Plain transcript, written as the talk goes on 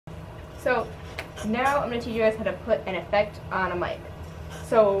So now I'm going to teach you guys how to put an effect on a mic.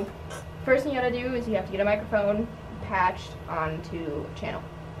 So first thing you gotta do is you have to get a microphone patched onto a channel,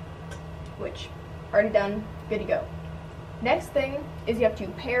 which already done, good to go. Next thing is you have to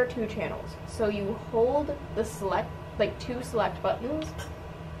pair two channels. So you hold the select, like two select buttons,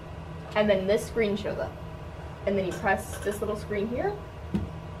 and then this screen shows up. And then you press this little screen here,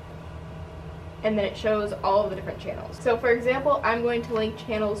 and then it shows all of the different channels. So for example, I'm going to link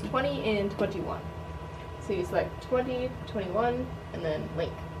channels 20 and 21. So you select 20, 21, and then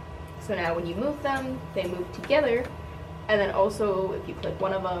link. So now when you move them, they move together, and then also if you click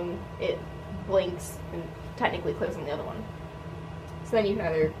one of them, it blinks and technically clicks on the other one. So then you can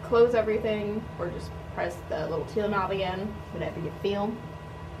either close everything or just press the little teal knob again, whenever you feel.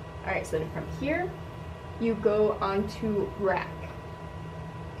 Alright, so then from here, you go onto rack.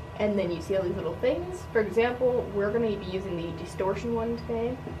 And then you see all these little things. For example, we're going to be using the distortion one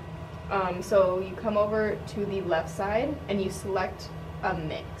today. So you come over to the left side and you select a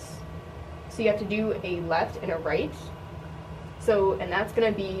mix. So you have to do a left and a right. So, and that's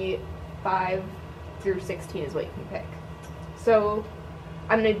going to be 5 through 16 is what you can pick. So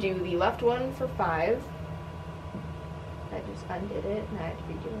I'm going to do the left one for 5. I just undid it and I have to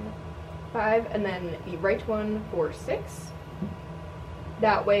redo it. 5, and then the right one for 6.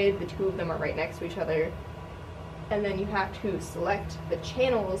 That way the two of them are right next to each other. And then you have to select the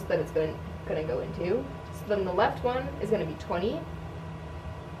channels that it's going to go into. So then the left one is going to be 20.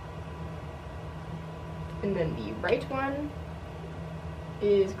 And then the right one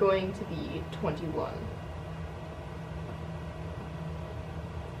is going to be 21.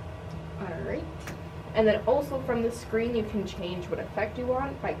 Alright. And then also from the screen you can change what effect you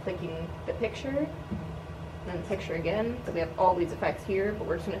want by clicking the picture. And then the picture again. So we have all these effects here, but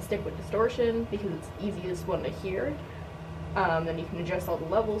we're just going to stick with distortion because it's the easiest one to hear. Then you can adjust all the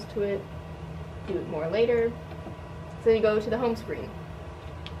levels to it, do it more later. So you go to the home screen.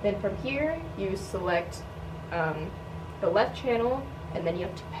 Then from here you select the left channel, and then you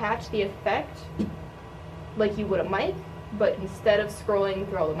have to patch the effect like you would a mic, but instead of scrolling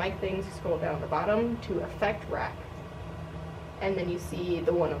through all the mic things, you scroll down to the bottom to effect rack. And then you see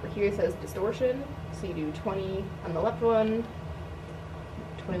the one over here says distortion, so you do 20 on the left one,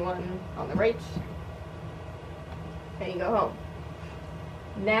 21 on the right, and you go home.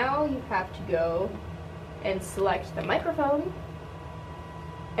 Now you have to go and select the microphone,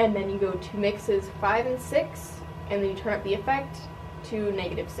 and then you go to mixes 5 and 6, and then you turn up the effect to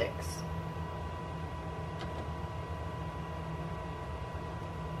 -6.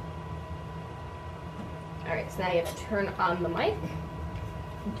 Alright, so now you have to turn on the mic.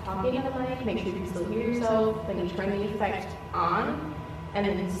 Talking in the mic, make sure you can still hear yourself, then you turn the effect on, and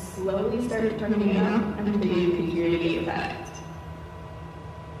then slowly start turning it up until you can hear the effect.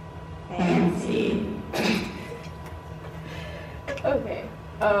 Fancy. Okay,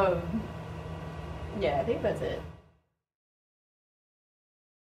 yeah, I think that's it.